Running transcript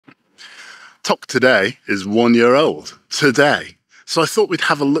TokToday is 1 year old today. So I thought we'd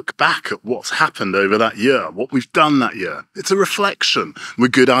have a look back at what's happened over that year, what we've done that year. It's a reflection. We're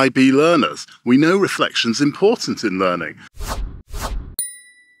good IB learners. We know reflection's important in learning.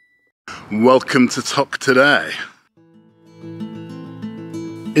 Welcome to TokToday.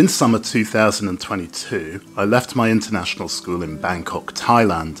 In summer 2022, I left my international school in Bangkok,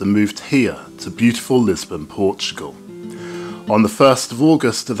 Thailand and moved here to beautiful Lisbon, Portugal. On the 1st of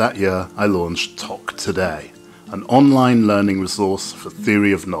August of that year, I launched TokToday, an online learning resource for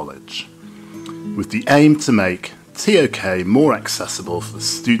theory of knowledge, with the aim to make TOK more accessible for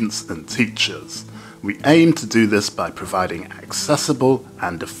students and teachers. We aim to do this by providing accessible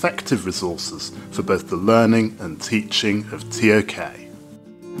and effective resources for both the learning and teaching of TOK.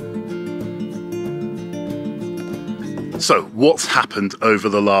 So, what's happened over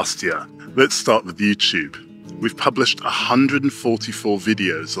the last year? Let's start with YouTube. We've published 144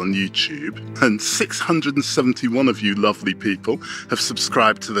 videos on YouTube, and 671 of you lovely people have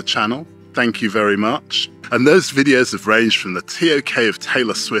subscribed to the channel. Thank you very much. And those videos have ranged from the TOK of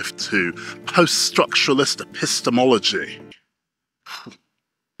Taylor Swift to post-structuralist epistemology.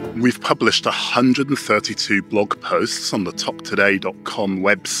 We've published 132 blog posts on the TokToday.com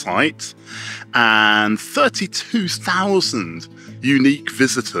website and 32,000 unique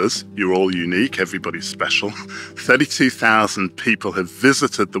visitors. You're all unique, everybody's special. 32,000 people have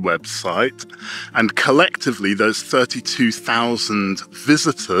visited the website, and collectively those 32,000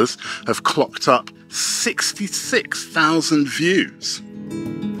 visitors have clocked up 66,000 views.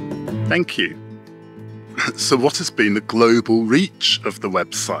 Thank you. So what has been the global reach of the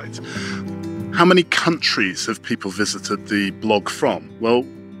website? How many countries have people visited the blog from? Well,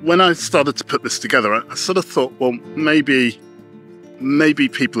 when I started to put this together, I sort of thought, well, maybe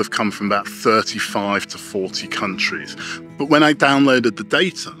people have come from about 35 to 40 countries. But when I downloaded the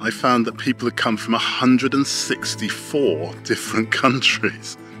data, I found that people had come from 164 different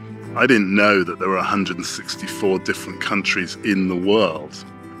countries. I didn't know that there were 164 different countries in the world.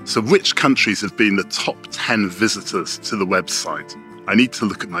 So which countries have been the top 10 visitors to the website? I need to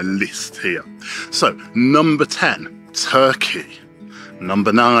look at my list here. So, number 10, Turkey.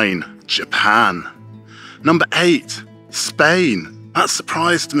 Number 9, Japan. Number 8, Spain. That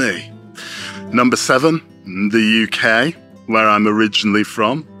surprised me. Number 7, the UK, where I'm originally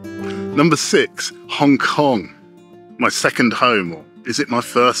from. Number 6, Hong Kong. My second home, or is it my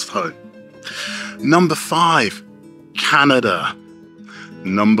first home? Number 5, Canada.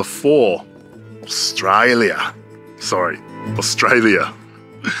 Number 4, Australia.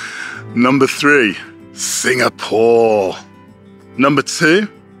 Number 3, Singapore. Number 2,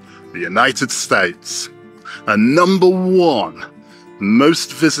 the United States. And number 1,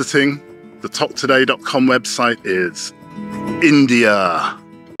 most visiting the TokToday.com website is India.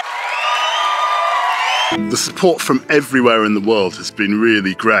 The support from everywhere in the world has been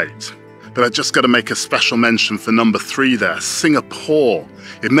really great. But I just got to make a special mention for number 3 there, Singapore.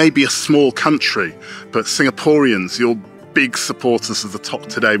 It may be a small country, but Singaporeans, you're big supporters of the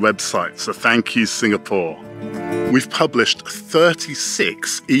TokToday website, so thank you, Singapore. We've published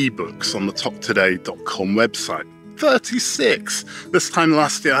 36 ebooks on the TokToday.com website. 36! This time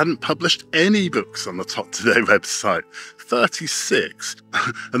last year I hadn't published any books on the TokToday website. 36.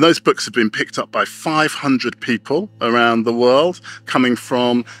 And those books have been picked up by 500 people around the world, coming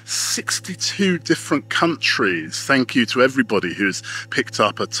from 62 different countries. Thank you to everybody who's picked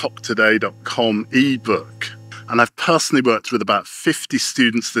up a TokToday.com ebook. And I've personally worked with about 50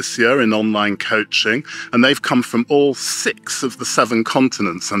 students this year in online coaching, and they've come from all 6 of the 7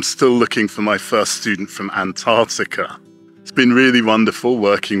 continents. I'm still looking for my first student from Antarctica. It's been really wonderful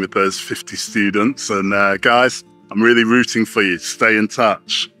working with those 50 students, and guys, I'm really rooting for you. Stay in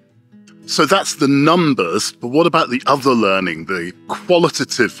touch. So that's the numbers, but what about the other learning, the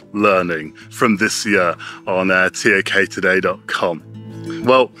qualitative learning from this year on TOKtoday.com?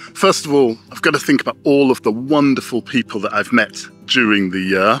 Well, first of all, I've got to think about all of the wonderful people that I've met during the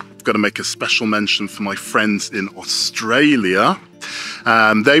year. I've got to make a special mention for my friends in Australia.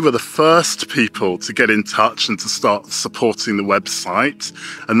 They were the first people to get in touch and to start supporting the website.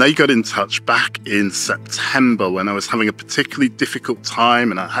 And they got in touch back in September when I was having a particularly difficult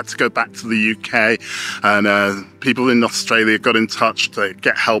time and I had to go back to the UK. And people in Australia got in touch to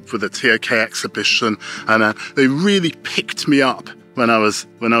get help with a TOK exhibition. And they really picked me up when I was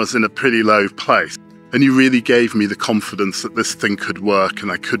in a pretty low place. And you really gave me the confidence that this thing could work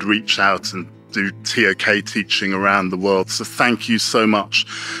and I could reach out and do TOK teaching around the world. So thank you so much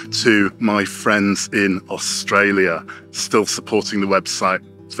to my friends in Australia, still supporting the website.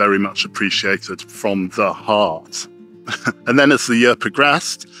 It's very much appreciated from the heart. And then as the year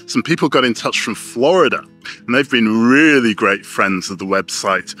progressed, some people got in touch from Florida, and they've been really great friends of the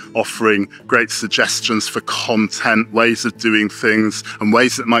website, offering great suggestions for content, ways of doing things, and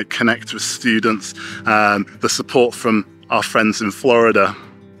ways that might connect with students. The support from our friends in Florida,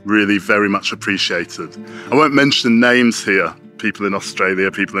 really very much appreciated. I won't mention names here, people in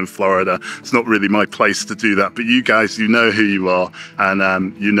Australia, people in Florida. It's not really my place to do that, but you guys, you know who you are,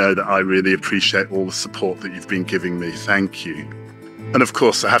 and you know that I really appreciate all the support that you've been giving me. Thank you. And of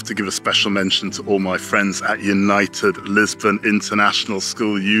course, I have to give a special mention to all my friends at United Lisbon International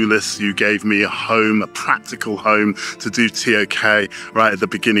School, ULIS. You gave me a home, a practical home to do TOK right at the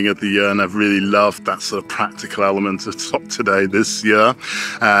beginning of the year, and I've really loved that sort of practical element of TokToday this year.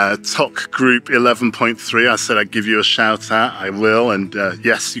 Tok Group 11.3, I said I'd give you a shout out. I will, and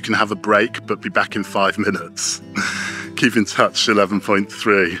yes, you can have a break, but be back in 5 minutes. Keep in touch,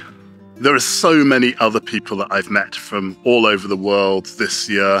 11.3. There are so many other people that I've met from all over the world this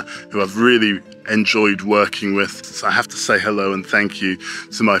year who I've really enjoyed working with. So I have to say hello and thank you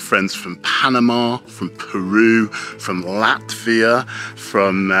to my friends from Panama, from Peru, from Latvia,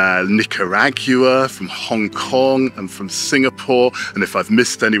 from Nicaragua, from Hong Kong, and from Singapore. And if I've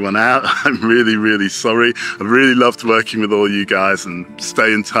missed anyone out, I'm really, really sorry. I've really loved working with all you guys, and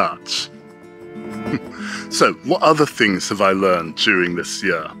stay in touch. So what other things have I learned during this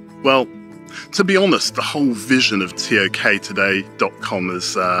year? Well, to be honest, the whole vision of TokToday.com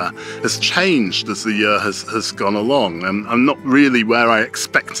has changed as the year has gone along. And I'm not really where I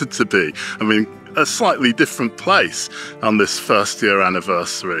expected to be. I mean, a slightly different place on this first year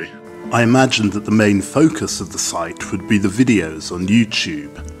anniversary. I imagined that the main focus of the site would be the videos on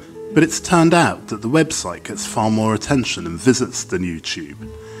YouTube. But it's turned out that the website gets far more attention and visits than YouTube.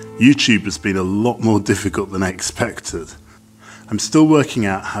 YouTube has been a lot more difficult than I expected. I'm still working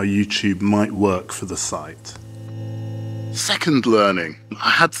out how YouTube might work for the site. Second learning. I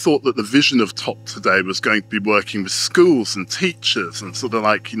had thought that the vision of TokToday was going to be working with schools and teachers and sort of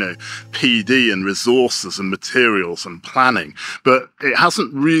like, PD and resources and materials and planning. But it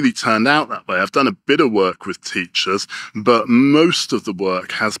hasn't really turned out that way. I've done a bit of work with teachers, but most of the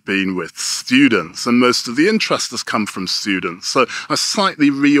work has been with students, and most of the interest has come from students. So I slightly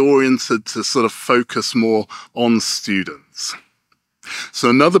reoriented to sort of focus more on students. So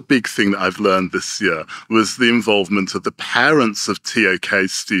another big thing that I've learned this year was the involvement of the parents of TOK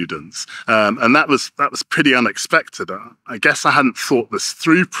students. And that was pretty unexpected. I guess I hadn't thought this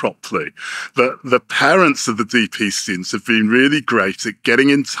through properly, but the parents of the DP students have been really great at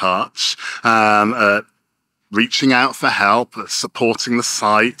getting in touch, reaching out for help, supporting the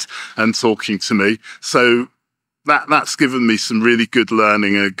site and talking to me. So that's given me some really good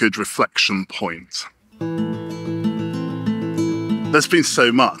learning, a good reflection point. There's been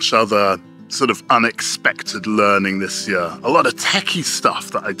so much other sort of unexpected learning this year. A lot of techie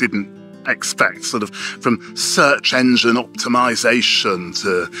stuff that I didn't expect, sort of from search engine optimization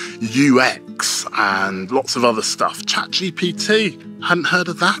to UX and lots of other stuff. ChatGPT, hadn't heard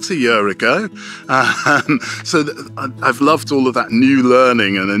of that a year ago. So I've loved all of that new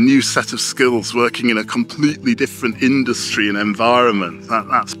learning and a new set of skills working in a completely different industry and environment.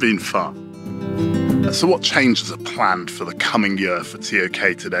 That's been fun. So what changes are planned for the coming year for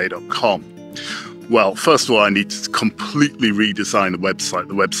TokToday.com? Well, first of all, I need to completely redesign the website.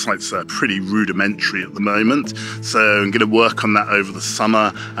 The website's pretty rudimentary at the moment, so I'm going to work on that over the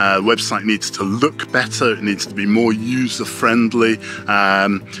summer. The website needs to look better. It needs to be more user-friendly,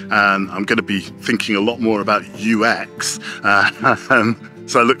 and I'm going to be thinking a lot more about UX.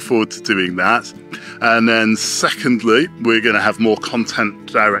 So I look forward to doing that. And then secondly, we're going to have more content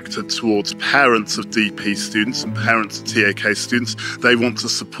directed towards parents of DP students and parents of TOK students. They want to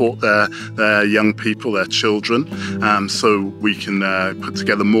support their young people, their children. So we can put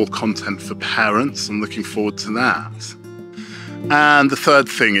together more content for parents. I'm looking forward to that. And the third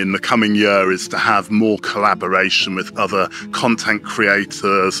thing in the coming year is to have more collaboration with other content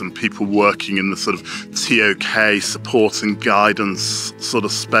creators and people working in the sort of TOK support and guidance sort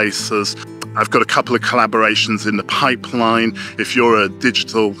of spaces. I've got a couple of collaborations in the pipeline. If you're a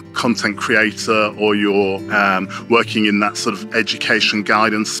digital content creator or you're working in that sort of education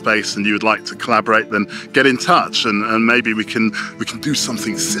guidance space and you would like to collaborate, then get in touch and maybe we can do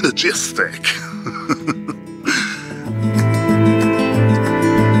something synergistic.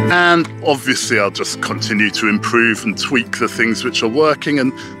 And obviously I'll just continue to improve and tweak the things which are working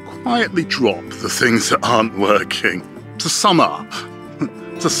and quietly drop the things that aren't working. To sum up,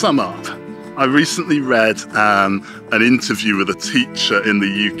 I recently read an interview with a teacher in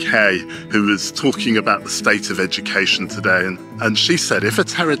the UK who was talking about the state of education today, and she said if a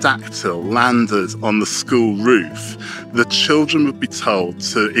pterodactyl landed on the school roof, the children would be told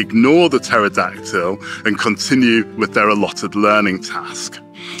to ignore the pterodactyl and continue with their allotted learning task.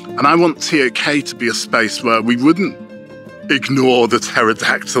 And I want TOK to be a space where we wouldn't ignore the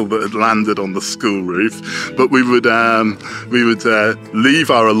pterodactyl that had landed on the school roof, but we would leave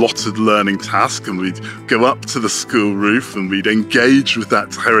our allotted learning task and we'd go up to the school roof and we'd engage with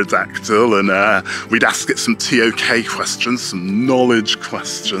that pterodactyl, and we'd ask it some TOK questions, some knowledge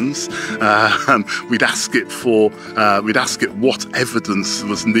questions. We'd ask it what evidence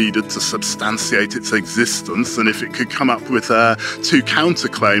was needed to substantiate its existence, and if it could come up with 2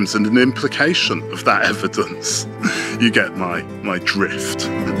 counterclaims and an implication of that evidence. You get my drift.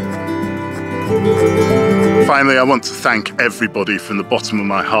 Finally, I want to thank everybody from the bottom of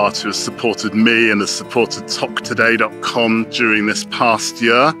my heart who has supported me and has supported TokToday.com during this past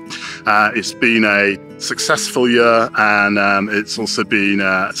year. It's been a successful year, and it's also been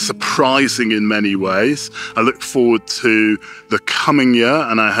surprising in many ways. I look forward to the coming year,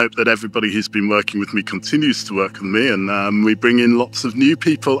 and I hope that everybody who's been working with me continues to work with me, and we bring in lots of new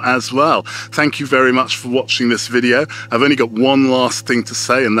people as well. Thank you very much for watching this video. I've only got one last thing to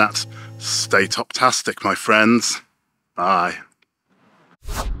say, and that's stay Toktastic, my friends. Bye.